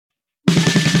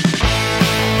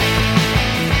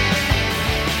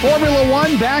Formula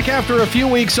One back after a few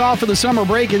weeks off of the summer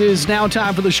break. It is now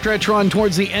time for the stretch run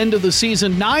towards the end of the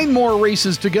season. 9 more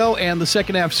races to go, and the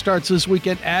second half starts this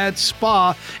weekend at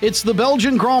Spa. It's the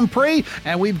Belgian Grand Prix,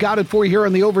 and we've got it for you here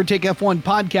on the Overtake F1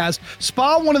 podcast.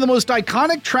 Spa, one of the most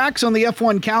iconic tracks on the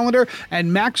F1 calendar,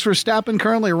 and Max Verstappen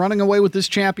currently running away with this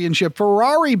championship.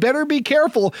 Ferrari better be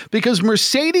careful because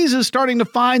Mercedes is starting to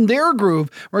find their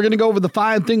groove. We're going to go over the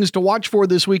 5 things to watch for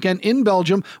this weekend in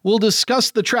Belgium. We'll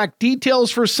discuss the track details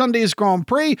for Sunday's Grand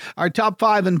Prix, our top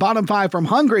 5 and bottom 5 from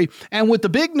Hungary, and with the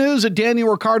big news that Daniel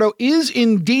Ricciardo is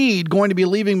indeed going to be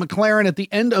leaving McLaren at the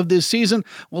end of this season,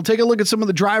 we'll take a look at some of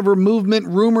the driver movement,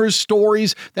 rumors,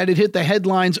 stories that had hit the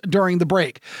headlines during the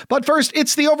break. But first,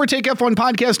 it's the Overtake F1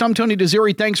 podcast. I'm Tony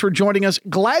Desiri. Thanks for joining us.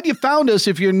 Glad you found us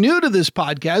if you're new to this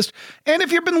podcast. And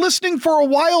if you've been listening for a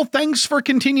while, thanks for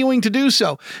continuing to do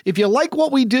so. If you like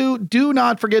what we do, do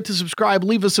not forget to subscribe.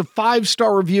 Leave us a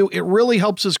 5-star review. It really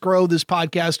helps us grow this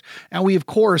podcast. And we, of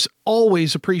course,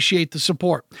 always appreciate the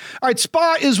support. All right,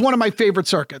 Spa is one of my favorite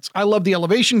circuits. I love the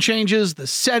elevation changes, the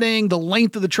setting, the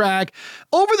length of the track.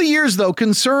 Over the years, though,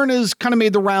 concern has kind of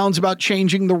made the rounds about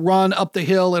changing the run up the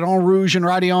hill at En Rouge and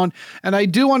Raidillon. And I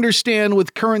do understand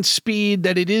with current speed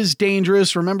that it is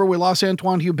dangerous. Remember, we lost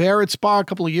Antoine Hubert at Spa a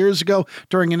couple of years ago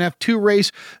during an F2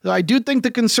 race. I do think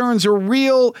the concerns are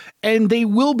real, and they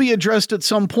will be addressed at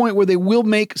some point where they will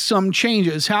make some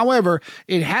changes. However,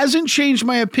 it hasn't changed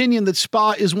my opinion that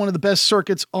Spa is one of the best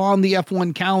circuits on the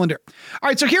F1 calendar. All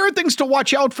right, so here are things to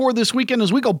watch out for this weekend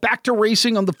as we go back to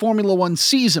racing on the Formula One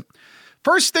season.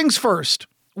 First things first,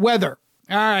 weather.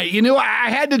 All right, I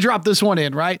had to drop this one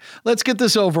in, right? Let's get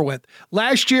this over with.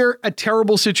 Last year, a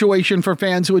terrible situation for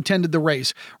fans who attended the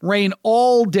race. Rain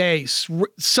all day.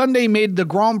 Sunday made the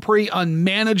Grand Prix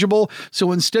unmanageable,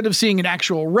 so instead of seeing an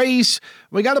actual race,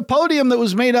 we got a podium that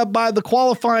was made up by the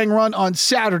qualifying run on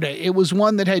Saturday. It was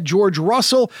one that had George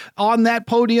Russell on that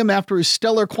podium after his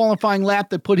stellar qualifying lap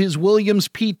that put his Williams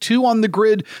P2 on the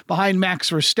grid behind Max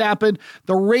Verstappen.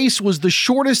 The race was the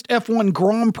shortest F1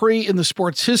 Grand Prix in the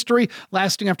sport's history,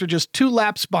 lasting after just 2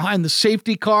 laps behind the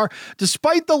safety car.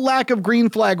 Despite the lack of green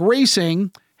flag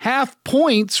racing, half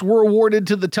points were awarded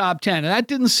to the top 10, and that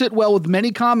didn't sit well with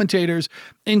many commentators,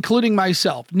 including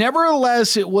myself.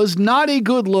 Nevertheless, it was not a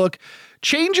good look.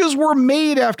 Changes were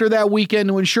made after that weekend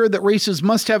to ensure that races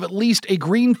must have at least a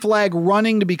green flag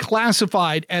running to be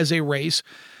classified as a race.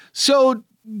 So,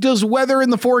 does weather in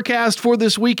the forecast for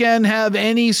this weekend have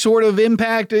any sort of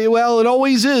impact? Well, it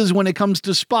always is when it comes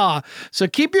to Spa. So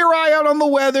keep your eye out on the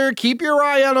weather. Keep your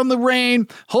eye out on the rain.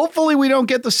 Hopefully we don't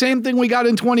get the same thing we got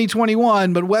in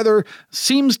 2021, but weather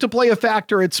seems to play a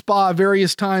factor at Spa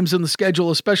various times in the schedule,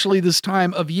 especially this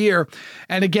time of year.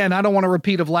 And again, I don't want to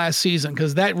repeat of last season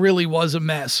because that really was a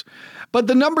mess. But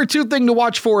the number 2 thing to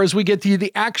watch for as we get to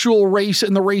the actual race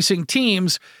and the racing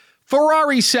teams,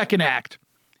 Ferrari's second act.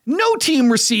 No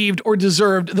team received or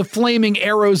deserved the flaming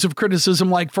arrows of criticism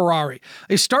like Ferrari.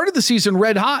 They started the season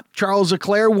red hot. Charles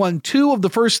Leclerc won 2 of the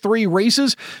first 3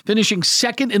 races, finishing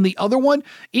second in the other one.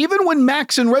 Even when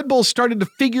Max and Red Bull started to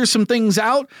figure some things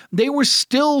out, they were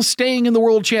still staying in the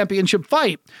World Championship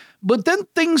fight. But then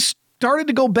things started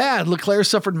to go bad. Leclerc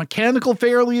suffered mechanical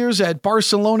failures at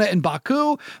Barcelona and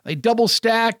Baku. They double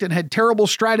stacked and had terrible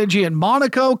strategy in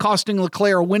Monaco, costing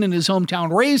Leclerc a win in his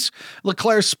hometown race.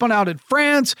 Leclerc spun out at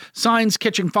France, Sainz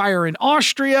catching fire in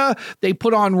Austria. They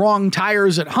put on wrong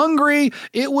tires at Hungary.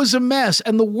 It was a mess.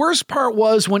 And the worst part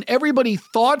was when everybody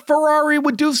thought Ferrari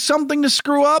would do something to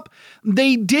screw up,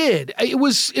 they did. It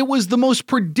was the most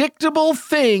predictable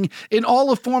thing in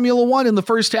all of Formula One in the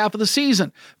first half of the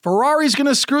season. Ferrari's going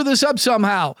to screw this up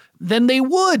somehow. Then they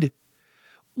would.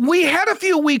 We had a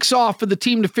few weeks off for the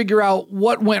team to figure out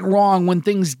what went wrong when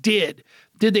things did.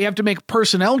 Did they have to make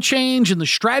personnel change in the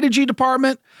strategy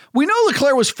department? We know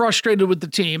Leclerc was frustrated with the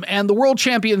team, and the World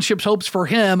Championship's hopes for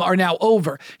him are now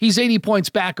over. He's 80 points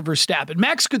back of Verstappen.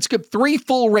 Max could skip 3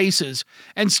 full races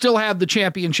and still have the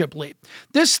championship lead.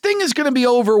 This thing is going to be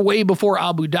over way before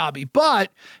Abu Dhabi,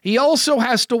 but he also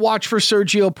has to watch for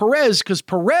Sergio Perez because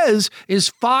Perez is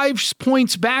 5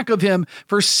 points back of him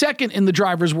for second in the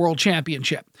Drivers' World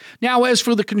Championship. Now, as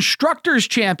for the Constructors'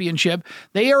 Championship,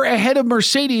 they are ahead of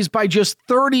Mercedes by just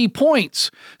 30 points.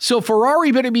 So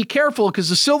Ferrari better be careful because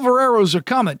the silver arrows are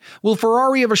coming. Will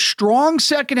Ferrari have a strong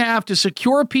second half to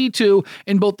secure P2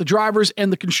 in both the drivers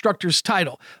and the constructors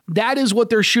title? That is what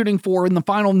they're shooting for in the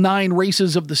final 9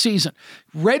 races of the season.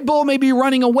 Red Bull may be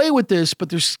running away with this, but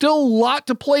there's still a lot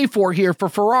to play for here for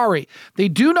Ferrari. They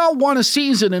do not want a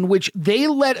season in which they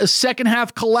let a second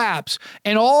half collapse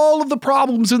and all of the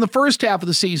problems in the first half of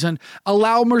the season season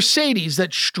allow Mercedes,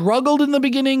 that struggled in the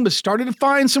beginning but started to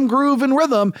find some groove and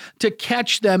rhythm, to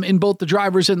catch them in both the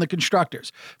drivers and the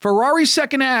constructors. Ferrari's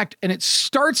second act, and it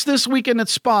starts this weekend at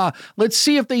Spa. Let's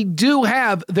see if they do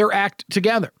have their act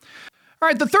together. All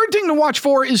right, the third thing to watch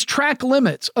for is track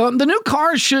limits. The new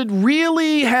cars should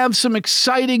really have some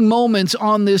exciting moments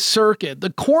on this circuit.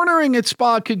 The cornering at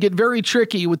Spa could get very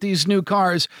tricky with these new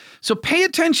cars, so pay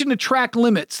attention to track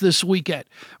limits this weekend.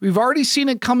 We've already seen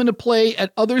it come into play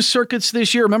at other circuits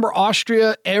this year. Remember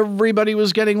Austria? Everybody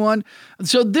was getting one.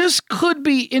 So this could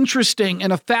be interesting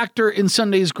and a factor in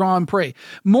Sunday's Grand Prix.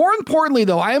 More importantly,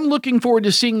 though, I am looking forward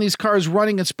to seeing these cars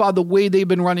running at Spa the way they've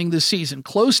been running this season.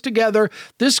 Close together.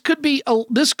 This could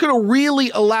really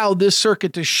allow this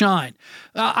circuit to shine.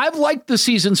 I've liked the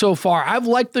season so far. I've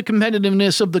liked the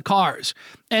competitiveness of the cars.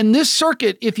 And this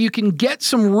circuit, if you can get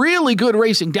some really good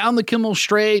racing down the Kimmel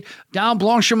Straight, down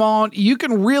Blanchimont, you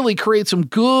can really create some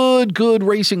good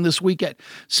racing this weekend.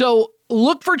 So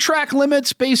look for track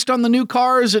limits based on the new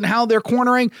cars and how they're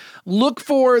cornering. Look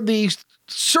for the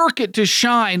circuit to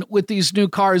shine with these new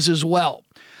cars as well.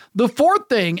 The fourth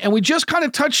thing, and we just kind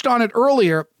of touched on it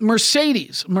earlier,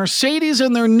 Mercedes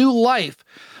and their new life,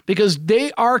 because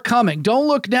they are coming. Don't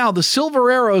look now. The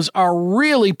Silver Arrows are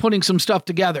really putting some stuff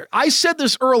together. I said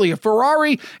this earlier.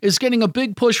 Ferrari is getting a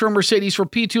big push from Mercedes for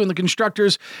P2 in the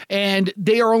constructors, and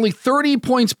they are only 30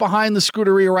 points behind the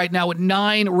Scuderia right now with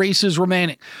 9 races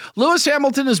remaining. Lewis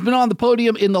Hamilton has been on the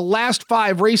podium in the last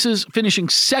 5 races, finishing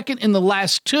second in the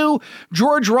last 2.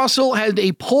 George Russell had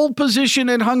a pole position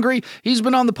in Hungary. He's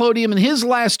been on the podium in his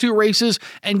last 2 races,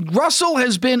 and Russell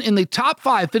has been in the top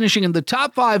 5, finishing in the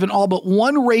top 5 in all but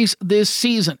one race this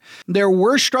season. There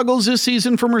were struggles this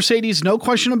season for Mercedes, no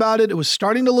question about it. It was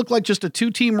starting to look like just a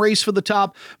 2-team race for the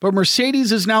top, but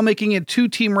Mercedes is now making it a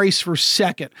 2-team race for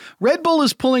second. Red Bull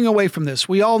is pulling away from this.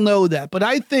 We all know that, but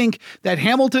I think that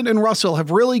Hamilton and Russell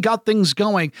have really got things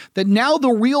going, that now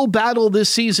the real battle this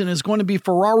season is going to be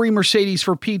Ferrari-Mercedes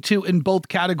for P2 in both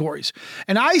categories.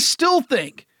 And I still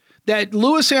think that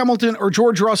Lewis Hamilton or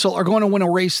George Russell are going to win a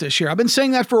race this year. I've been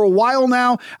saying that for a while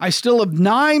now. I still have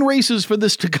 9 races for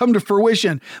this to come to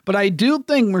fruition, but I do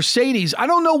think Mercedes, I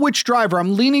don't know which driver,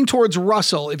 I'm leaning towards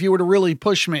Russell if you were to really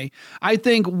push me. I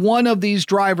think one of these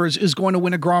drivers is going to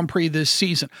win a Grand Prix this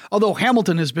season, although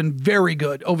Hamilton has been very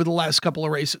good over the last couple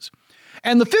of races.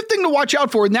 And the fifth thing to watch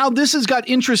out for, now this has got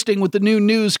interesting with the new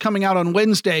news coming out on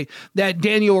Wednesday that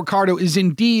Daniel Ricciardo is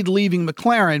indeed leaving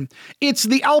McLaren. It's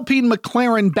the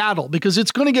Alpine-McLaren battle, because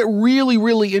it's going to get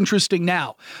really interesting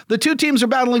now. The two teams are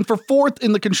battling for 4th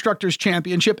in the Constructors'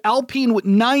 Championship. Alpine with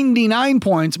 99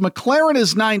 points, McLaren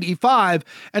is 95,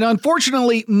 and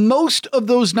unfortunately, most of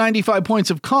those 95 points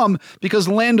have come because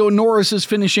Lando Norris is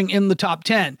finishing in the top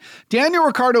 10. Daniel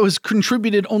Ricciardo has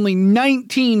contributed only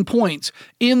 19 points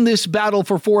in this battle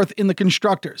for 4th in the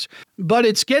Constructors. But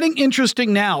it's getting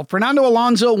interesting now. Fernando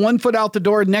Alonso, 1 foot out the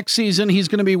door next season. He's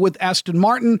going to be with Aston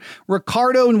Martin.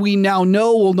 Ricciardo, and we now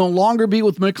know, will no longer be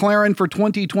with McLaren for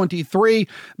 2023.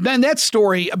 Ben, that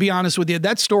story, I'll be honest with you,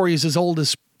 that story is as old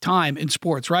as time in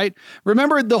sports, right?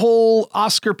 Remember the whole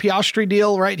Oscar Piastri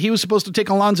deal, right? He was supposed to take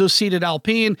Alonso's seat at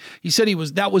Alpine. He said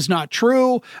that was not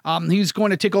true. He's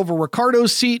going to take over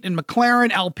Ricciardo's seat in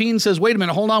McLaren. Alpine says, wait a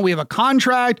minute, hold on, we have a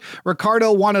contract.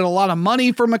 Ricciardo wanted a lot of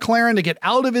money from McLaren to get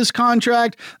out of his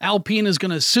contract. Alpine is going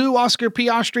to sue Oscar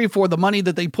Piastri for the money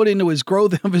that they put into his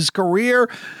growth of his career.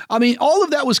 I mean, all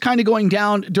of that was kind of going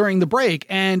down during the break,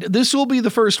 and this will be the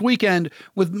first weekend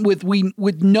with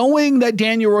knowing that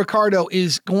Daniel Ricciardo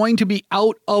is going to be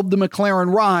out of the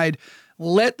McLaren ride.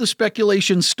 Let the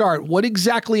speculation start. What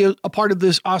exactly a part of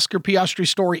this Oscar Piastri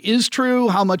story is true?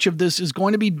 How much of this is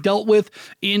going to be dealt with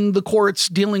in the courts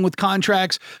dealing with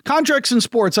contracts? Contracts in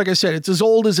sports, like I said, it's as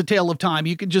old as a tale of time.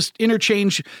 You can just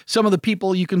interchange some of the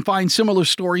people. You can find similar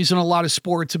stories in a lot of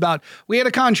sports about, we had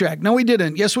a contract. No, we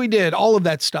didn't. Yes, we did. All of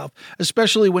that stuff,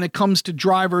 especially when it comes to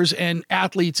drivers and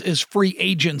athletes as free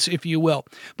agents, if you will.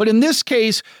 But in this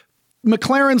case,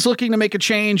 McLaren's looking to make a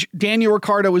change. Daniel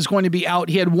Ricciardo is going to be out.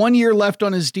 He had 1 year left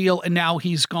on his deal, and now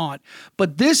he's gone.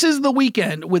 But this is the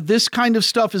weekend with this kind of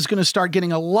stuff is going to start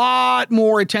getting a lot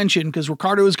more attention, because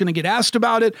Ricciardo is going to get asked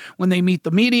about it when they meet the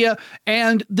media.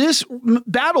 And this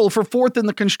battle for 4th in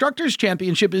the Constructors'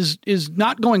 Championship is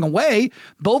not going away.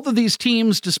 Both of these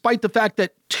teams, despite the fact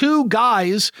that 2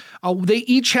 guys, they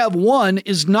each have 1,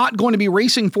 is not going to be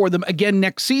racing for them again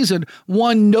next season.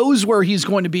 One knows where he's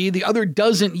going to be. The other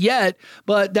doesn't yet. yet,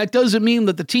 but that doesn't mean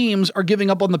that the teams are giving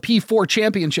up on the P4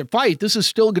 championship fight. This is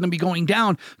still going to be going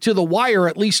down to the wire,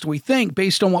 at least we think,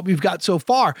 based on what we've got so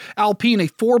far. Alpine, a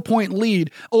 4-point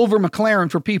lead over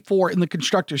McLaren for P4 in the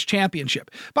Constructors'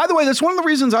 Championship. By the way, that's one of the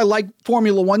reasons I like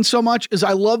Formula One so much, is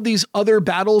I love these other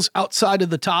battles outside of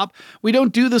the top. We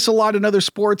don't do this a lot in other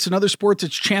sports. In other sports,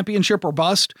 it's championship or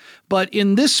bust. But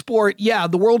in this sport, yeah,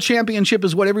 the world championship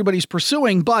is what everybody's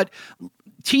pursuing, but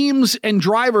teams and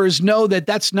drivers know that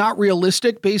that's not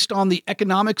realistic based on the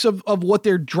economics of what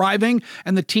they're driving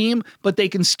and the team, but they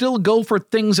can still go for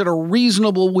things that are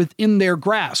reasonable within their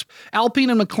grasp. Alpine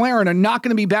and McLaren are not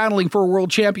going to be battling for a world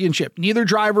championship. Neither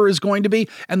driver is going to be,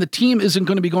 and the team isn't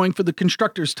going to be going for the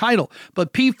constructors title.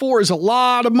 But P4 is a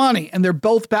lot of money, and they're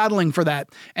both battling for that.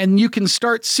 And you can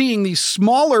start seeing these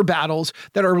smaller battles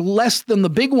that are less than the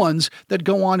big ones that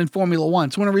go on in Formula One.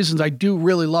 It's one of the reasons I do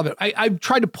really love it. I've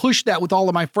tried to push that with all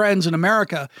of my friends in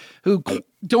America who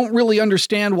don't really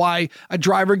understand why a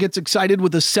driver gets excited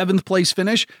with a 7th place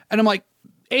finish. And I'm like,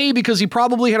 A, because he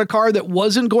probably had a car that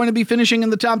wasn't going to be finishing in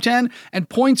the top 10, and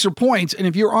points are points. And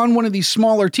if you're on one of these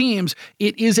smaller teams,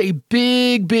 it is a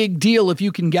big, big deal if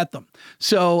you can get them.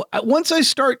 So once I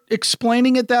start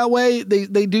explaining it that way,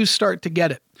 they do start to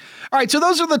get it. All right, so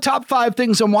those are the top 5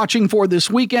 things I'm watching for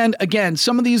this weekend. Again,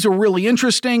 some of these are really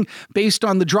interesting based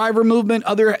on the driver movement.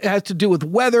 Other has to do with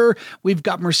weather. We've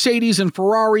got Mercedes and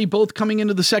Ferrari both coming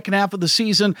into the second half of the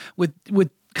season with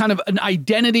kind of an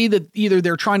identity that either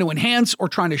they're trying to enhance or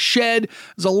trying to shed.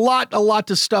 There's a lot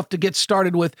of stuff to get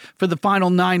started with for the final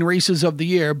 9 races of the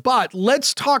year. But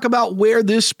let's talk about where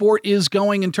this sport is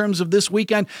going in terms of this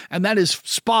weekend, and that is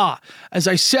Spa. As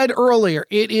I said earlier,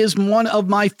 it is one of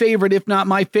my favorite, if not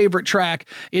my favorite track.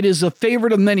 It is a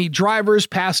favorite of many drivers,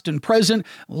 past and present.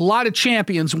 A lot of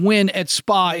champions win at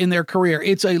Spa in their career.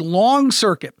 It's a long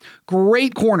circuit,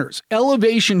 great corners,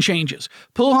 elevation changes.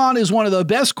 Pulhan is one of the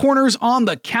best corners on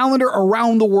the calendar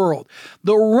around the world.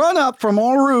 The run-up from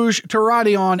Eau Rouge to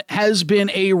Raidillon has been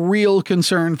a real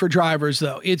concern for drivers,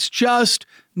 though. It's just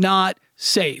not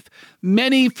safe.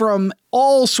 Many from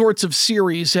all sorts of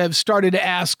series have started to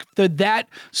ask for that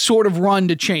sort of run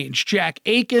to change. Jack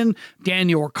Aiken,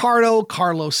 Daniel Ricciardo,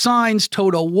 Carlos Sainz,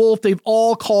 Toto Wolff, they've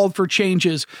all called for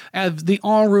changes as the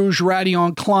Eau Rouge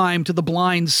Raidillon climb to the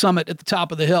blind summit at the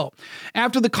top of the hill.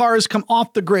 After the cars come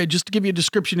off the grid, just to give you a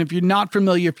description, if you're not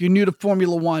familiar, if you're new to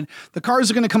Formula One, the cars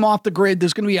are going to come off the grid.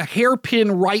 There's going to be a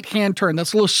hairpin right-hand turn.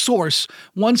 That's a little source.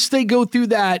 Once they go through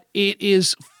that, it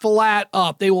is flat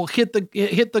up. They will hit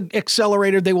the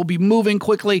accelerator. They will be moving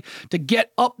quickly to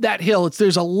get up that hill.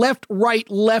 There's a left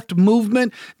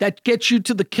movement that gets you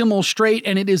to the Kimmel Straight,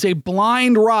 and it is a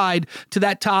blind ride to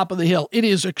that top of the hill. It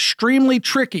is extremely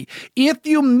tricky. If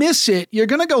you miss it, you're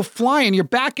going to go flying. Your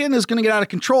back end is going to get out of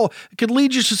control. It could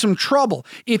lead you to some trouble.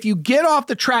 If you get off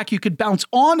the track, you could bounce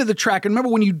onto the track. And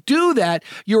remember, when you do that,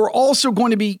 you're also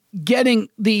going to be getting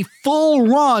the full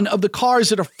run of the cars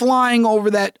that are flying over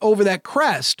that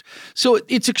crest. So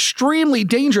it's extremely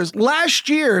dangerous. Last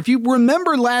year, if you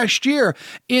remember last year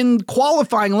in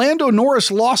qualifying, Lando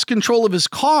Norris lost control of his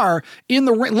car in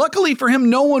the ring. Luckily for him,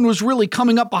 no one was really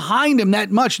coming up behind him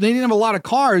that much. They didn't have a lot of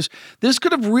cars. He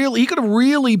could have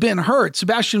really been hurt.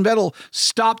 Sebastian Vettel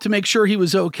stopped to make sure he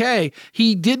was okay.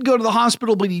 He did go to the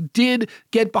hospital, but he did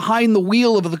get behind the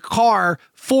wheel of the car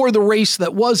for the race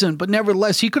that wasn't, but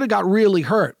nevertheless, he could have got really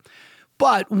hurt.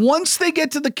 But once they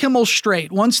get to the Kimmel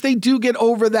Straight, once they do get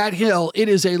over that hill, it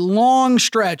is a long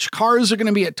stretch. Cars are going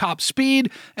to be at top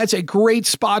speed. That's a great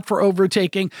spot for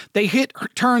overtaking. They hit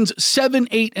turns 7,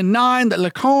 8, and 9, the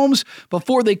Lecombes,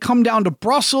 before they come down to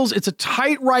Brussels. It's a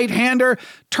tight right-hander.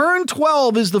 Turn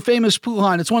 12 is the famous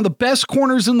Pulhan. It's one of the best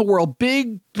corners in the world.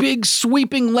 Big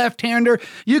sweeping left-hander.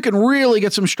 You can really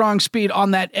get some strong speed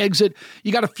on that exit.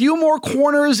 You got a few more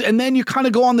corners, and then you kind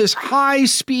of go on this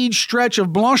high-speed stretch of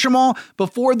Blanchiment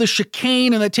before the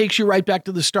chicane, and that takes you right back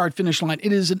to the start-finish line.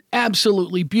 It is an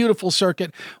absolutely beautiful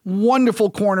circuit, wonderful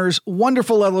corners,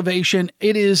 wonderful elevation.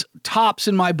 It is tops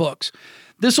in my books.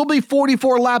 This will be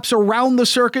 44 laps around the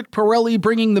circuit. Pirelli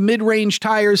bringing the mid-range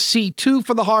tires, C2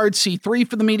 for the hards, C3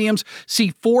 for the mediums,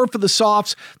 C4 for the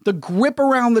softs. The grip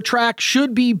around the track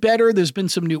should be better. There's been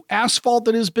some new asphalt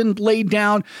that has been laid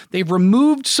down. They've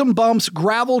removed some bumps.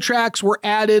 Gravel tracks were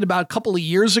added about a couple of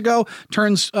years ago.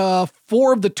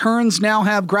 4 of the turns now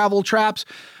have gravel traps.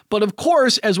 But of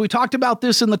course, as we talked about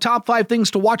this in the top 5 things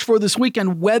to watch for this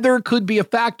weekend, weather could be a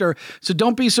factor. So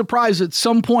don't be surprised at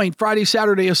some point, Friday,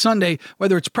 Saturday, or Sunday,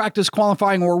 whether it's practice,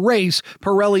 qualifying, or race,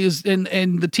 Pirelli is and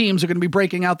the teams are going to be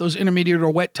breaking out those intermediate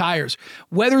or wet tires.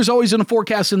 Weather's always in a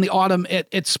forecast in the autumn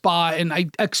at Spa, and I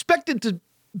expect it to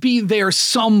be there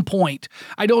some point.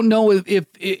 I don't know if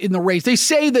in the race. They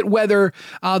say that weather,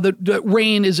 the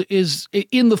rain is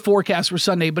in the forecast for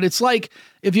Sunday, but it's like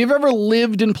if you've ever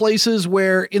lived in places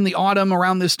where in the autumn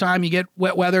around this time you get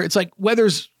wet weather, it's like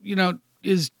weather's,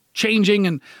 is changing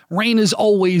and rain is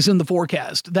always in the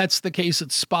forecast. That's the case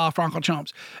at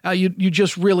Spa-Francorchamps. You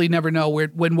just really never know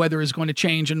when weather is going to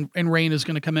change and rain is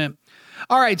going to come in.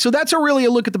 All right, so that's really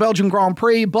a look at the Belgian Grand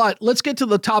Prix, but let's get to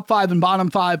the top 5 and bottom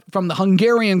 5 from the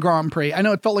Hungarian Grand Prix. I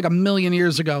know it felt like a million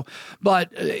years ago,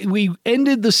 but we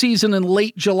ended the season in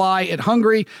late July at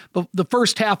Hungary, but the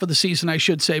first half of the season, I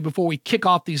should say, before we kick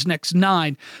off these next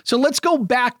 9. So let's go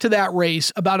back to that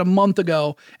race about a month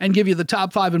ago and give you the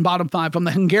top 5 and bottom 5 from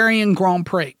the Hungarian Grand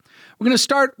Prix. We're going to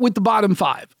start with the bottom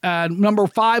 5. Number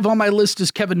 5 on my list is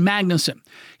Kevin Magnussen.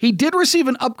 He did receive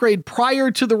an upgrade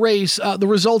prior to the race. The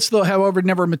results, though, however,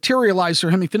 never materialized for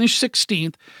him. He finished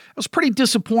 16th. It was pretty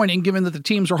disappointing given that the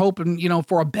teams were hoping,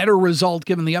 for a better result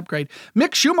given the upgrade.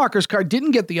 Mick Schumacher's car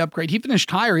didn't get the upgrade. He finished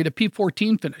higher. He had a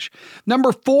P14 finish.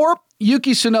 Number 4,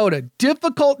 Yuki Tsunoda.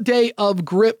 Difficult day of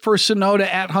grip for Tsunoda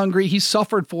at Hungary. He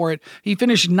suffered for it. He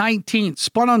finished 19th,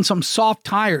 spun on some soft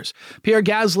tires. Pierre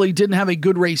Gasly didn't have a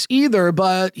good race either,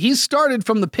 but he started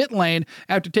from the pit lane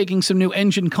after taking some new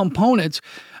engine components.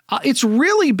 It's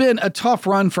really been a tough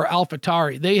run for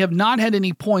AlphaTauri. They have not had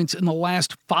any points in the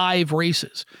last 5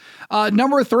 races.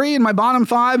 Number 3 in my bottom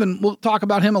 5, and we'll talk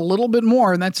about him a little bit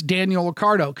more, and that's Daniel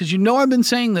Ricciardo, because I've been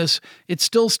saying this, it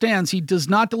still stands. He does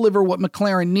not deliver what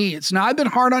McLaren needs. Now, I've been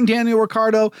hard on Daniel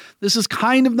Ricciardo. This is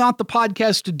kind of not the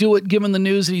podcast to do it, given the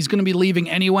news that he's going to be leaving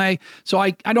anyway, so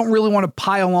I don't really want to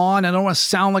pile on. I don't want to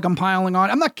sound like I'm piling on.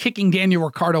 I'm not kicking Daniel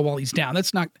Ricciardo while he's down.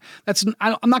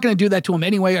 I'm not going to do that to him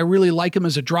anyway. I really like him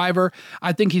as a driver.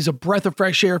 I think he's a breath of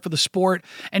fresh air for the sport.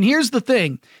 And here's the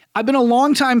thing. I've been a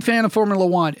longtime fan of Formula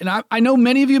One, and I know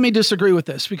many of you may disagree with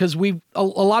this because a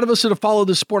lot of us that have followed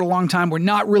this sport a long time, we're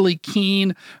not really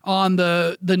keen on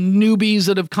the newbies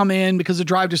that have come in because of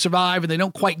Drive to Survive and they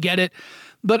don't quite get it.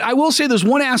 But I will say there's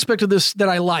one aspect of this that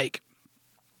I like,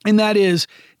 and that is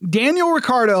Daniel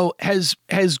Ricciardo has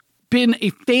been a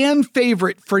fan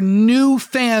favorite for new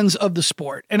fans of the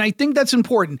sport. And I think that's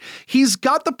important. He's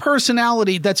got the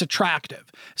personality that's attractive.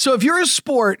 So if you're a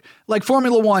sport like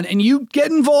Formula One and you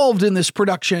get involved in this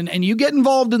production and you get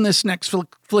involved in this next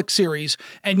flick series,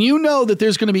 and you know that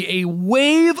there's going to be a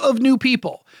wave of new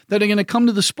people that are going to come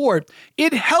to the sport,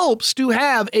 it helps to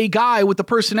have a guy with the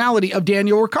personality of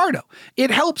Daniel Ricciardo. It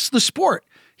helps the sport.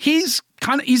 He's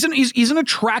an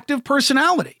attractive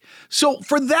personality. So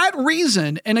for that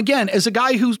reason, and again, as a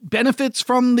guy who benefits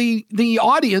from the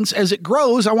audience as it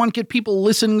grows, I want to get people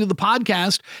listening to the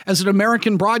podcast. As an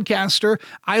American broadcaster,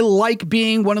 I like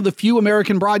being one of the few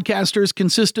American broadcasters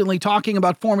consistently talking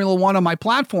about Formula One on my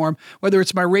platform, whether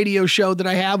it's my radio show that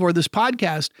I have or this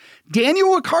podcast.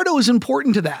 Daniel Ricciardo is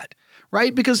important to that.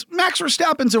 Right? Because Max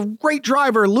Verstappen's a great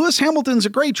driver. Lewis Hamilton's a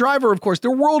great driver, of course. They're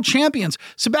world champions.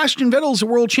 Sebastian Vettel's a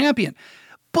world champion.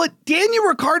 But Daniel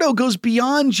Ricciardo goes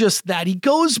beyond just that. He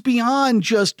goes beyond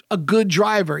just a good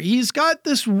driver. He's got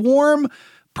this warm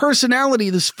personality,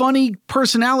 this funny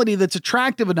personality that's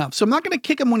attractive enough. So I'm not going to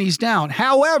kick him when he's down.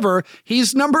 However,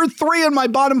 he's number 3 in my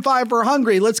bottom 5 for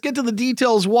Hungary. Let's get to the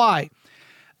details why.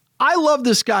 I love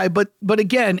this guy, but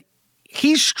again,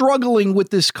 he's struggling with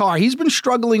this car. He's been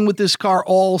struggling with this car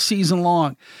all season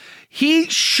long. He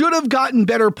should have gotten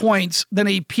better points than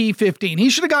a P15. He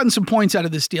should have gotten some points out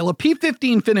of this deal. A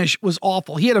P15 finish was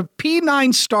awful. He had a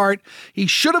P9 start. He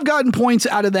should have gotten points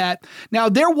out of that. Now,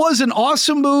 there was an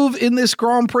awesome move in this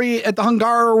Grand Prix at the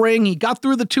Hungaroring. He got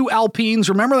through the 2 Alpines.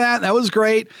 Remember that? That was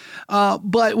great.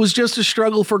 But it was just a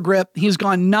struggle for grip. He's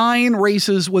gone 9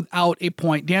 races without a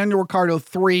point. Daniel Ricciardo,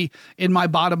 3 in my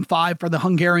bottom 5 for the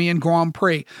Hungarian Grand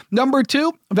Prix. Number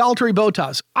 2, Valtteri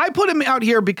Bottas. I put him out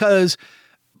here because,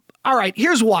 all right,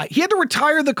 here's why. He had to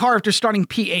retire the car after starting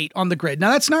P8 on the grid.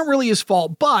 Now, that's not really his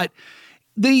fault, but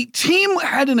the team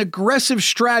had an aggressive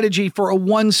strategy for a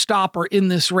one-stopper in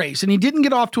this race, and he didn't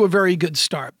get off to a very good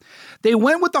start. They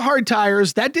went with the hard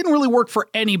tires. That didn't really work for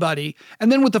anybody.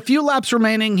 And then with a few laps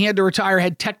remaining, he had to retire,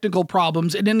 had technical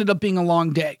problems. It ended up being a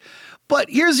long day. But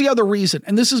here's the other reason,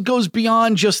 and this goes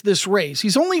beyond just this race.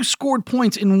 He's only scored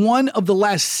points in 1 of the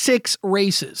last 6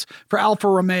 races for Alfa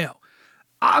Romeo.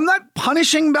 I'm not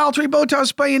punishing Valtteri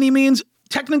Bottas by any means.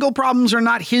 Technical problems are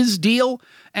not his deal,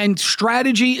 and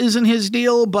strategy isn't his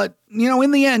deal. But,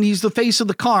 in the end, he's the face of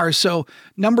the car. So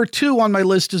number 2 on my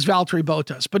list is Valtteri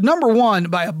Bottas. But number 1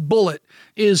 by a bullet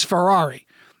is Ferrari.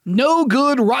 No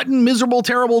good, rotten, miserable,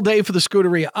 terrible day for the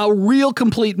Scuderia. A real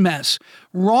complete mess.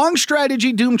 Wrong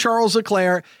strategy doomed Charles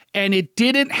Leclerc, and it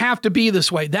didn't have to be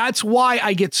this way. That's why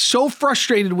I get so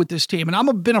frustrated with this team, and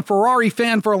I've been a Ferrari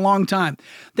fan for a long time.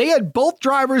 They had both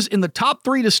drivers in the top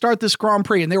 3 to start this Grand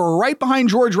Prix, and they were right behind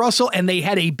George Russell, and they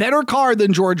had a better car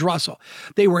than George Russell.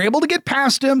 They were able to get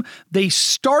past him. They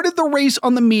started the race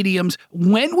on the mediums,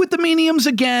 went with the mediums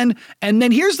again, and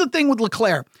then here's the thing with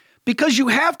Leclerc. Because you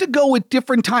have to go with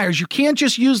different tires. You can't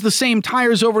just use the same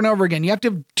tires over and over again. You have to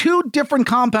have 2 different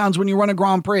compounds when you run a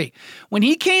Grand Prix. When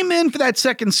he came in for that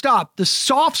second stop, the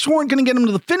softs weren't going to get him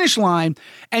to the finish line,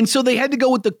 and so they had to go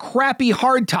with the crappy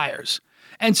hard tires.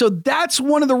 And so that's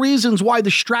one of the reasons why the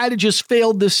strategists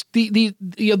failed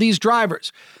these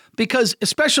drivers, because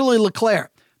especially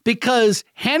Leclerc. Because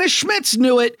Hannah Schmitz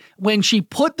knew it when she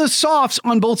put the softs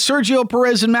on both Sergio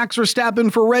Perez and Max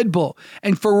Verstappen for Red Bull.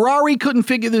 And Ferrari couldn't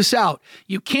figure this out.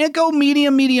 You can't go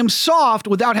medium, medium, soft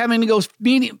without having to go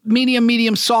medium,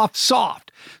 medium, soft,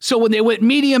 soft. So when they went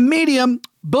medium, medium,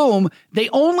 boom, they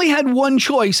only had one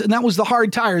choice, and that was the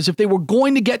hard tires if they were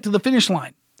going to get to the finish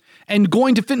line and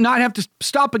going to not have to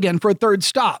stop again for a third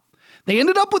stop. They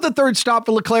ended up with a third stop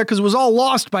for Leclerc because it was all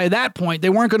lost by that point. They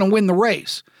weren't going to win the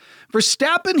race.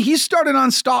 Verstappen, he started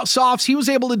on softs. He was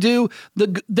able to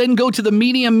then go to the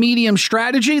medium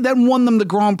strategy, then won them the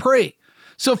Grand Prix.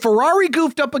 So Ferrari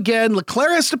goofed up again.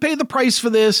 Leclerc has to pay the price for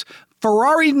this.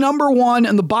 Ferrari number 1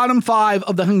 in the bottom 5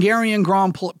 of the Hungarian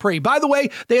Grand Prix. By the way,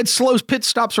 they had slow pit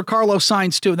stops for Carlos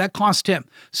Sainz too. That cost him.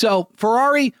 So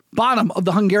Ferrari, bottom of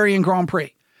the Hungarian Grand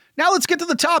Prix. Now let's get to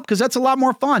the top because that's a lot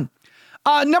more fun.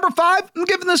 Number 5, I'm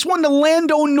giving this one to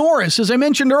Lando Norris. As I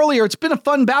mentioned earlier, it's been a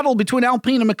fun battle between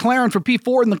Alpine and McLaren for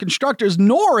P4 in the constructors.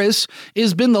 Norris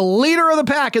has been the leader of the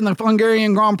pack in the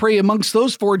Hungarian Grand Prix amongst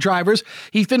those 4 drivers.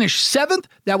 He finished 7th.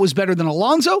 That was better than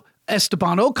Alonso.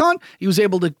 Esteban Ocon. He was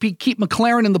able to keep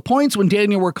McLaren in the points when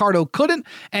Daniel Ricciardo couldn't,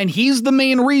 and he's the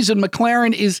main reason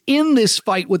McLaren is in this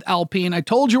fight with Alpine. I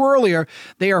told you earlier,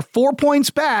 they are 4 points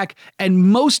back, and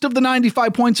most of the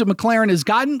 95 points that McLaren has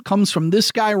gotten comes from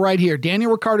this guy right here.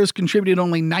 Daniel Ricciardo's contributed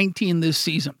only 19 this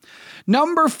season.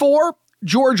 Number 4,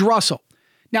 George Russell.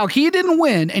 Now, he didn't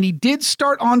win, and he did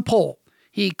start on pole.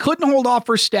 He couldn't hold off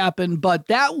Verstappen, but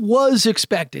that was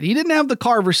expected. He didn't have the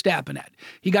car Verstappen had.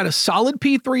 He got a solid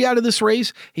P3 out of this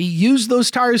race. He used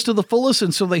those tires to the fullest,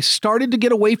 and so they started to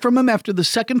get away from him after the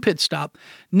second pit stop.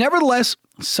 Nevertheless,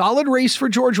 solid race for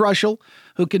George Russell,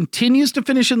 who continues to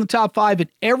finish in the top 5 in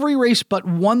every race but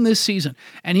one this season,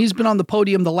 and he's been on the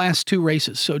podium the last 2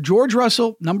 races. So George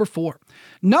Russell, number 4.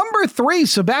 Number 3,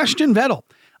 Sebastian Vettel.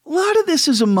 A lot of this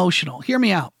is emotional. Hear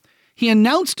me out. He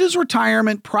announced his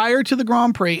retirement prior to the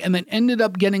Grand Prix and then ended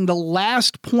up getting the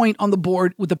last point on the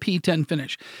board with a P10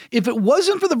 finish. If it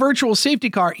wasn't for the virtual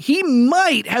safety car, he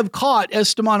might have caught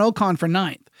Esteban Ocon for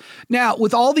 9th. Now,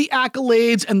 with all the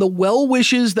accolades and the well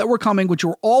wishes that were coming, which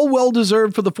were all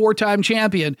well-deserved for the 4-time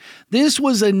champion, this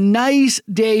was a nice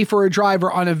day for a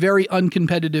driver on a very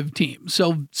uncompetitive team.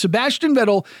 So Sebastian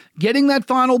Vettel getting that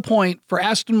final point for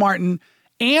Aston Martin,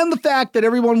 and the fact that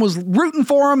everyone was rooting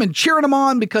for him and cheering him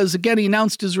on because, again, he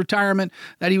announced his retirement,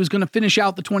 that he was going to finish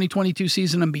out the 2022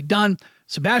 season and be done.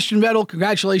 Sebastian Vettel,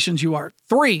 congratulations. You are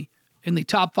 3 in the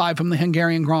top 5 from the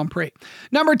Hungarian Grand Prix.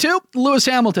 Number 2, Lewis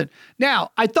Hamilton. Now,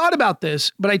 I thought about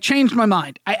this, but I changed my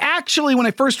mind. I actually, when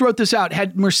I first wrote this out,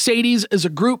 had Mercedes as a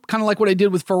group, kind of like what I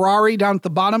did with Ferrari down at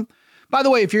the bottom. By the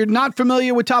way, if you're not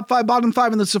familiar with top 5, bottom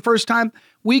 5, and this is the first time,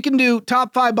 we can do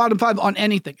top 5, bottom 5 on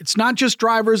anything. It's not just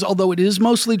drivers, although it is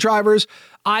mostly drivers.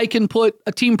 I can put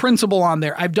a team principal on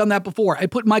there. I've done that before. I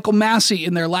put Michael Massey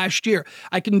in there last year.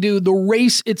 I can do the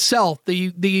race itself,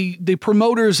 the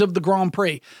promoters of the Grand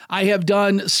Prix. I have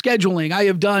done scheduling.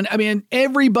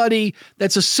 Everybody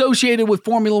that's associated with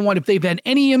Formula One, if they've had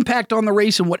any impact on the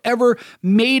race and whatever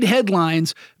made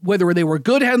headlines, whether they were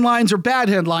good headlines or bad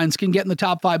headlines, can get in the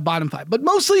top 5, bottom 5. But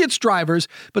mostly it's drivers,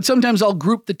 but sometimes I'll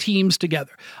group the teams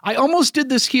together. I almost did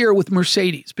this here with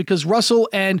Mercedes because Russell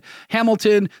and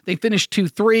Hamilton, they finished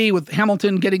 2-3 with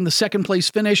Hamilton getting the second place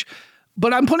finish.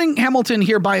 But I'm putting Hamilton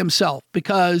here by himself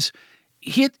because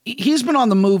he's been on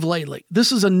the move lately.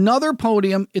 This is another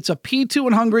podium. It's a P2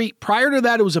 in Hungary. Prior to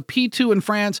that, it was a P2 in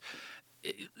France.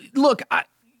 Look,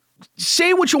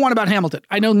 say what you want about Hamilton.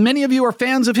 I know many of you are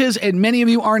fans of his and many of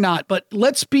you are not, but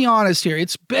let's be honest here.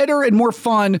 It's better and more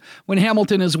fun when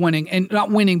Hamilton is winning, and not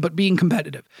winning, but being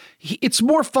competitive. It's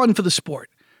more fun for the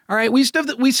sport. All right. We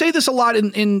say this a lot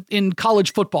in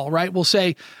college football, right? We'll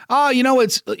say,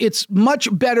 it's much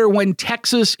better when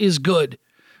Texas is good.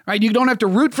 right? You don't have to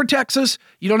root for Texas.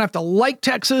 You don't have to like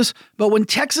Texas. But when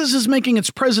Texas is making its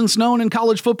presence known in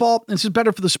college football, this is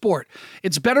better for the sport.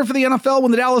 It's better for the NFL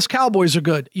when the Dallas Cowboys are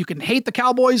good. You can hate the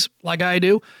Cowboys like I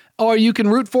do, or you can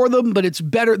root for them, but it's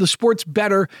better. The sport's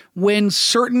better when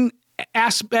certain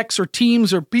aspects or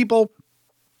teams or people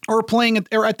are playing at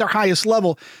their highest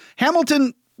level.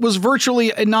 Hamilton was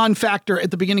virtually a non-factor at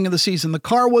the beginning of the season. The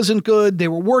car wasn't good. They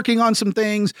were working on some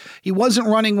things. He wasn't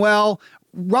running well.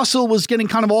 Russell was getting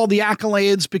kind of all the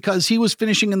accolades because he was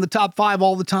finishing in the top 5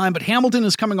 all the time, but Hamilton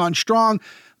is coming on strong.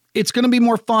 It's going to be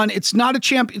more fun. It's not a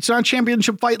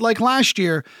championship fight like last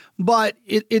year, but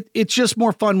it's just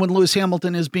more fun when Lewis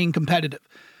Hamilton is being competitive.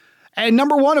 And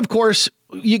number one, of course,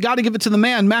 you got to give it to the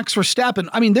man, Max Verstappen.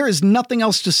 I mean, there is nothing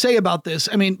else to say about this.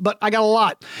 I mean, but I got a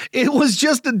lot. It was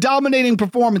just a dominating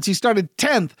performance. He started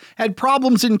 10th, had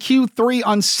problems in Q3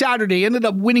 on Saturday, ended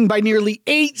up winning by nearly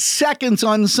 8 seconds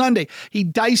on Sunday. He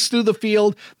diced through the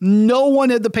field. No one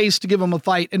had the pace to give him a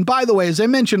fight. And by the way, as I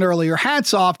mentioned earlier,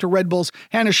 hats off to Red Bull's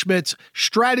Hannah Schmitz,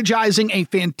 strategizing a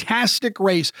fantastic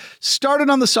race. Started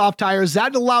on the soft tires.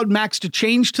 That allowed Max to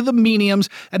change to the mediums,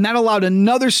 and that allowed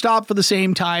another stop for the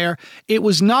same tire. It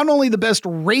was not only the best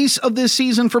race of this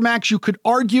season for Max, you could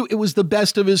argue it was the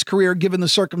best of his career given the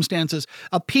circumstances.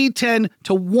 A P10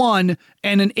 to 1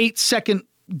 and an 8-second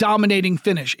dominating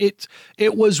finish. It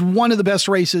was one of the best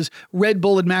races Red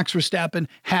Bull and Max Verstappen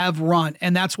have run,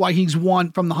 and that's why he's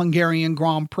won from the Hungarian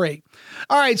Grand Prix.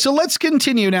 All right, so let's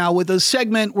continue now with a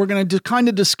segment. We're going to kind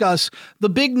of discuss the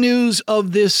big news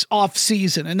of this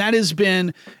offseason, and that has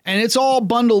been, and it's all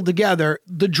bundled together,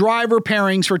 the driver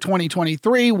pairings for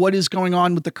 2023, what is going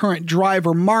on with the current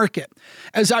driver market.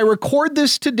 As I record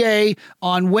this today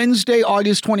on Wednesday,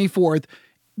 August 24th,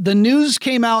 the news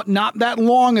came out not that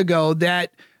long ago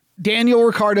that Daniel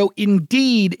Ricciardo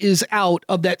indeed is out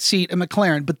of that seat at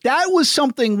McLaren. But that was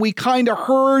something we kind of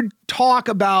heard talk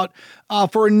about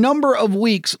for a number of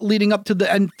weeks leading up to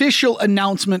the official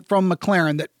announcement from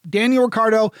McLaren that Daniel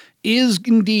Ricciardo is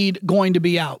indeed going to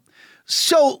be out.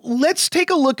 So let's take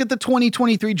a look at the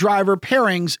 2023 driver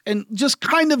pairings and just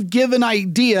kind of give an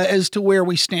idea as to where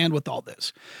we stand with all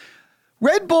this.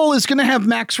 Red Bull is going to have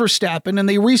Max Verstappen, and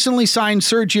they recently signed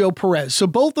Sergio Perez. So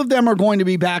both of them are going to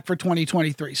be back for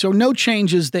 2023. So no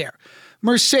changes there.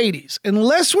 Mercedes,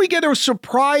 unless we get a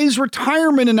surprise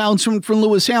retirement announcement from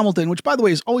Lewis Hamilton, which, by the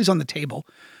way, is always on the table,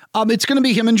 it's going to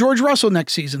be him and George Russell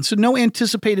next season. So no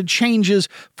anticipated changes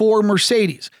for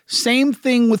Mercedes. Same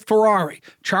thing with Ferrari.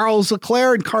 Charles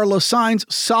Leclerc and Carlos Sainz,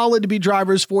 solid to be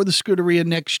drivers for the Scuderia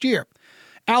next year.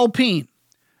 Alpine.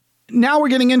 Now we're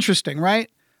getting interesting, right?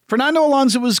 Fernando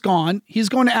Alonso is gone. He's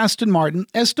going to Aston Martin.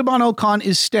 Esteban Ocon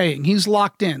is staying. He's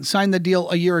locked in, signed the deal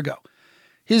a year ago.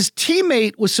 His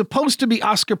teammate was supposed to be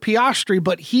Oscar Piastri,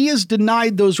 but he has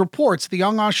denied those reports. The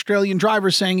young Australian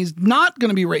driver saying he's not going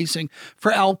to be racing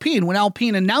for Alpine. When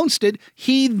Alpine announced it,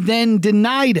 he then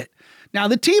denied it. Now,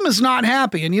 the team is not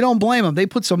happy, and you don't blame them. They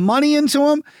put some money into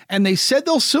him, and they said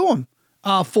they'll sue him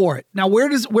for it. Now, where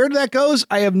that goes,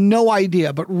 I have no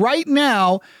idea. But right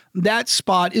now, that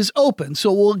spot is open.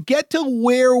 So we'll get to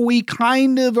where we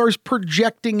kind of are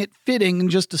projecting it fitting in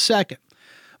just a second.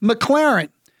 McLaren.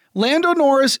 Lando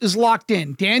Norris is locked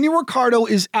in. Daniel Ricciardo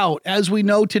is out, as we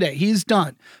know today. He's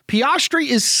done. Piastri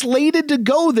is slated to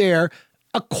go there,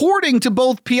 according to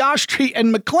both Piastri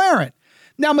and McLaren.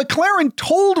 Now, McLaren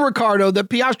told Ricciardo that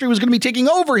Piastri was going to be taking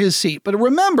over his seat. But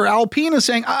remember, Alpine is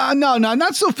saying, no,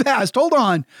 not so fast. Hold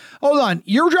on.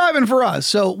 You're driving for us.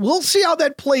 So we'll see how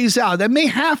that plays out. That may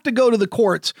have to go to the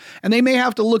courts, and they may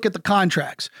have to look at the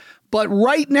contracts. But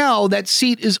right now, that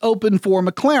seat is open for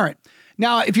McLaren.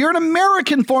 Now, if you're an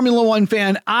American Formula One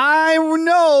fan, I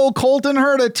know Colton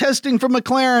Herta testing for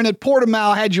McLaren at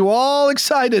Portimao had you all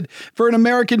excited for an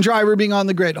American driver being on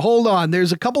the grid. Hold on.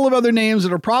 There's a couple of other names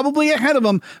that are probably ahead of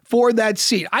him for that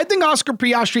seat. I think Oscar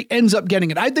Piastri ends up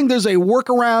getting it. I think there's a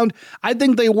workaround. I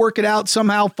think they work it out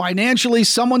somehow financially.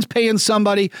 Someone's paying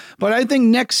somebody. But I think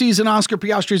next season, Oscar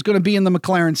Piastri is going to be in the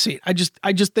McLaren seat. I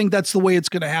just think that's the way it's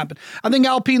going to happen. I think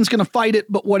Alpine's going to fight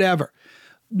it, but whatever.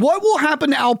 What will happen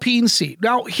to Alpine's seat?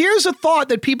 Now, here's a thought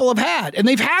that people have had, and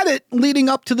they've had it leading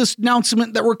up to this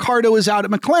announcement that Ricciardo is out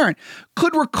at McLaren.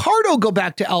 Could Ricciardo go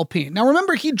back to Alpine? Now,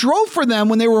 remember, he drove for them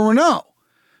when they were Renault.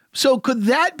 So could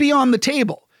that be on the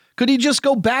table? Could he just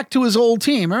go back to his old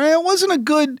team? It wasn't a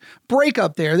good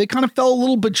breakup there. They kind of felt a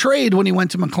little betrayed when he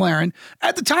went to McLaren.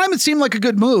 At the time, it seemed like a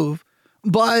good move,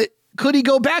 but could he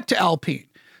go back to Alpine?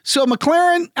 So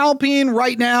McLaren, Alpine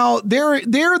right now, they're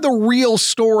the real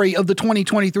story of the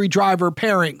 2023 driver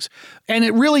pairings. And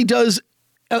it really does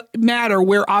matter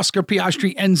where Oscar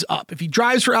Piastri ends up. If he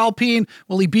drives for Alpine,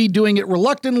 will he be doing it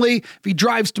reluctantly? If he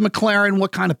drives to McLaren,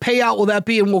 what kind of payout will that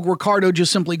be? And will Ricciardo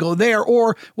just simply go there,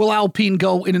 or will Alpine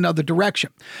go in another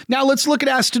direction? Now let's look at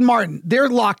Aston Martin. They're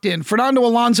locked in. Fernando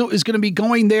Alonso is going to be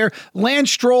going there.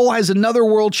 Lance Stroll has another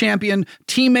world champion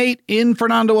teammate in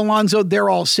Fernando Alonso. They're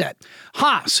all set.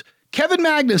 Haas, Kevin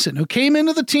Magnussen, who came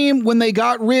into the team when they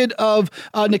got rid of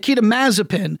Nikita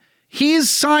Mazepin, he's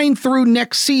signed through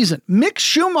next season. Mick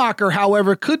Schumacher,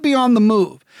 however, could be on the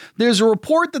move. There's a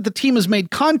report that the team has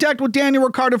made contact with Daniel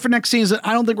Ricciardo for next season.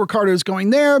 I don't think Ricciardo is going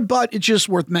there, but it's just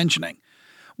worth mentioning.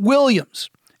 Williams,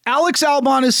 Alex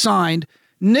Albon is signed.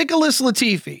 Nicholas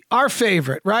Latifi, our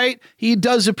favorite, right? He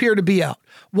does appear to be out.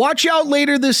 Watch out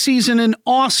later this season in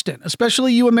Austin,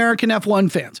 especially you American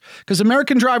F1 fans, because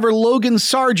American driver Logan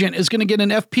Sargent is going to get an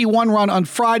FP1 run on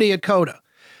Friday at COTA.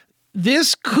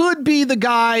 This could be the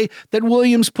guy that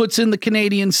Williams puts in the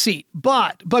Canadian seat,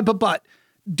 but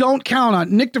don't count on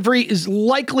it. Nick DeVries is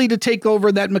likely to take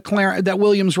over that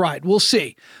Williams ride. We'll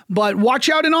see, but watch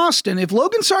out in Austin. If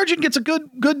Logan Sargent gets a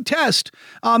good test,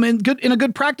 in a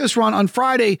good practice run on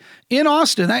Friday in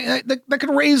Austin, that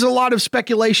could raise a lot of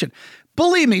speculation.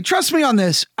 Believe me, trust me on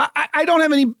this. I don't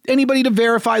have anybody to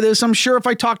verify this. I'm sure if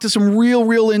I talk to some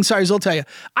real insiders, they'll tell you.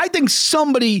 I think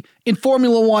somebody in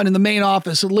Formula One in the main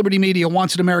office at Liberty Media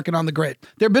wants an American on the grid.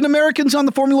 There have been Americans on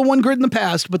the Formula One grid in the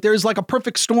past, but there's like a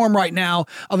perfect storm right now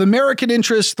of American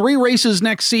interest, 3 races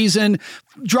next season,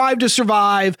 Drive to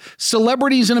Survive,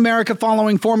 celebrities in America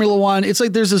following Formula One. It's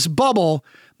like there's this bubble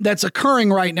that's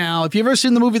occurring right now. If you've ever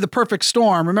seen the movie The Perfect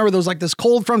Storm, remember there was like this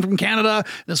cold front from Canada,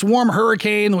 this warm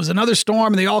hurricane, there was another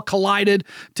storm, and they all collided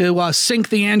to sink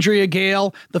the Andrea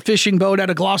Gale, the fishing boat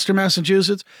out of Gloucester,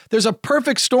 Massachusetts. There's a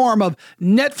perfect storm of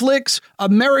Netflix,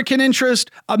 American interest,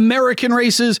 American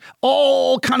races,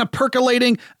 all kind of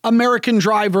percolating, American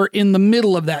driver in the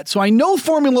middle of that. So I know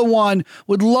Formula One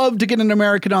would love to get an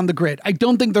American on the grid. I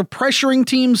don't think they're pressuring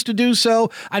teams to do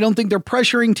so. I don't think they're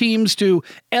pressuring teams to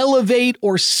elevate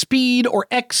or speed or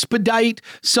expedite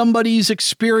somebody's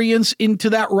experience into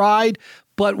that ride.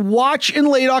 But watch in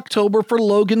late October for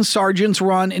Logan Sargent's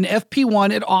run in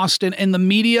FP1 at Austin and the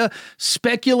media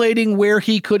speculating where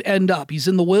he could end up. He's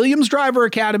in the Williams Driver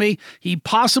Academy. He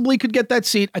possibly could get that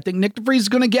seat. I think Nick DeVries is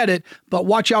going to get it, but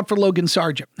watch out for Logan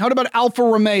Sargent. How about Alfa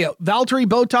Romeo? Valtteri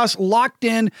Bottas locked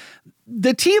in.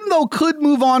 The team, though, could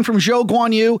move on from Zhou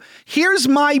Guanyu. Here's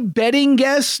my betting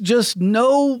guess. Just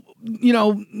nothing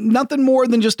more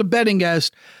than just a betting guess.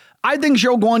 I think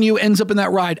Zhou Guanyu ends up in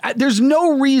that ride. There's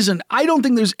no reason. I don't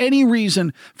think there's any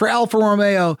reason for Alfa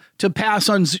Romeo to pass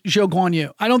on Zhou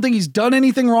Guanyu. I don't think he's done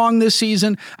anything wrong this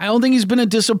season. I don't think he's been a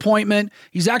disappointment.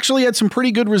 He's actually had some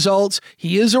pretty good results.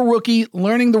 He is a rookie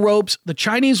learning the ropes. The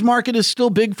Chinese market is still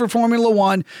big for Formula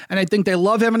One, and I think they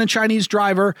love having a Chinese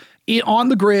driver on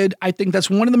the grid. I think that's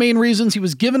one of the main reasons he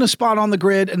was given a spot on the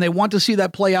grid, and they want to see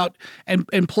that play out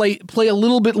and play a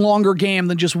little bit longer game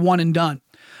than just one and done.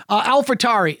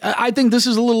 AlphaTauri, I think this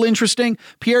is a little interesting.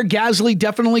 Pierre Gasly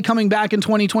definitely coming back in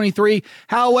 2023.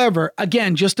 However,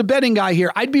 again, just a betting guy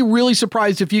here. I'd be really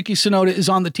surprised if Yuki Tsunoda is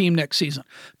on the team next season.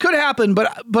 Could happen,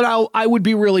 but I would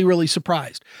be really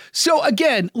surprised. So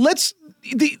again,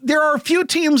 there are a few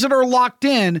teams that are locked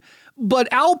in, but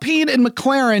Alpine and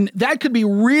McLaren, that could be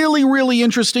really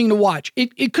interesting to watch.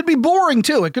 It could be boring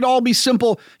too. It could all be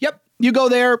simple. Yep, you go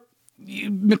there.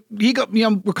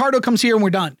 Ricciardo comes here and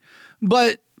we're done.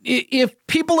 But if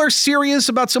people are serious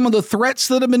about some of the threats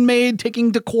that have been made,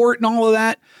 taking to court and all of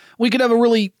that, we could have a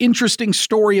really interesting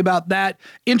story about that.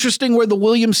 Interesting where the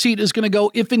Williams seat is going to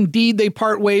go if indeed they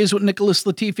part ways with Nicholas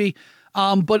Latifi.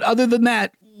 But other than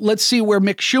that, let's see where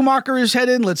Mick Schumacher is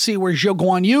headed. Let's see where Zhou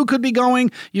Guanyu could be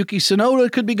going. Yuki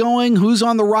Tsunoda could be going. Who's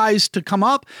on the rise to come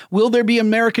up? Will there be an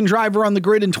American driver on the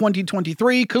grid in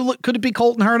 2023? Could it be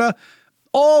Colton Herta?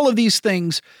 All of these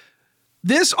things.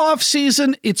 This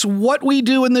offseason, it's what we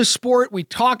do in this sport. We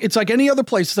talk, it's like any other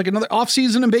place. It's like another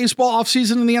offseason in baseball,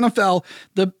 offseason in the NFL.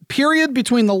 The period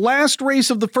between the last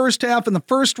race of the first half and the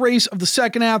first race of the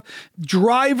second half,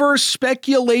 driver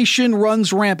speculation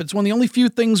runs rampant. It's one of the only few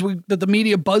things that the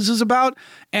media buzzes about,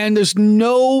 and there's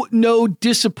no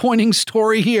disappointing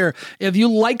story here. If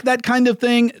you like that kind of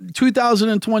thing,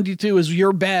 2022 is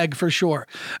your bag for sure.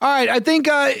 All right, I think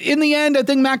in the end, I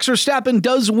think Max Verstappen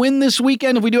does win this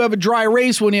weekend if we do have a dry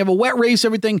race. When you have a wet race,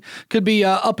 everything could be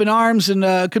up in arms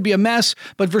and could be a mess,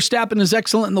 but Verstappen is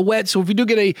excellent in the wet. So if you do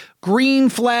get a green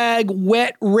flag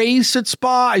wet race at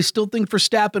Spa, I still think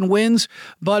Verstappen wins.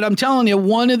 But I'm telling you,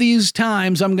 one of these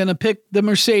times I'm going to pick the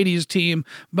Mercedes team,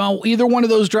 either one of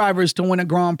those drivers to win a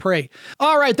Grand Prix.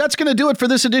 All right, that's going to do it for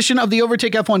this edition of the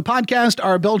Overtake F1 podcast,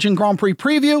 our Belgian Grand Prix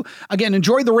preview. Again,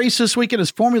 enjoy the race this weekend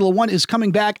as Formula One is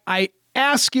coming back. I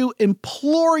ask you,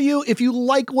 implore you, if you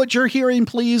like what you're hearing,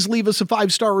 please leave us a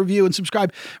 5-star review and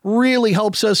subscribe. Really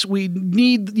helps us. We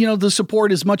need, the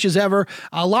support as much as ever.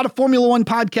 A lot of Formula One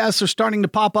podcasts are starting to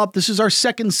pop up. This is our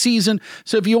second season.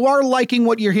 So if you are liking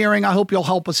what you're hearing, I hope you'll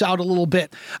help us out a little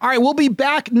bit. All right, we'll be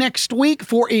back next week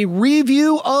for a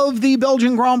review of the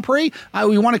Belgian Grand Prix.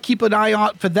 We want to keep an eye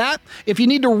out for that. If you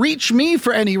need to reach me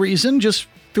for any reason, just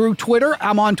through Twitter.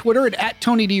 I'm on Twitter at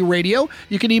TonyDRadio.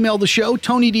 You can email the show,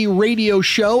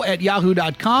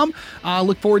 TonyDRadioshow@yahoo.com.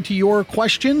 Look forward to your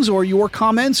questions or your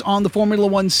comments on the Formula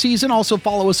One season. Also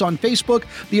follow us on Facebook,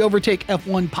 the Overtake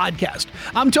F1 podcast.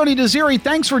 I'm Tony Desiri.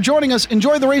 Thanks for joining us.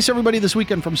 Enjoy the race, everybody, this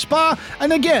weekend from Spa.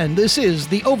 And again, this is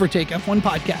the Overtake F1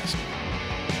 podcast.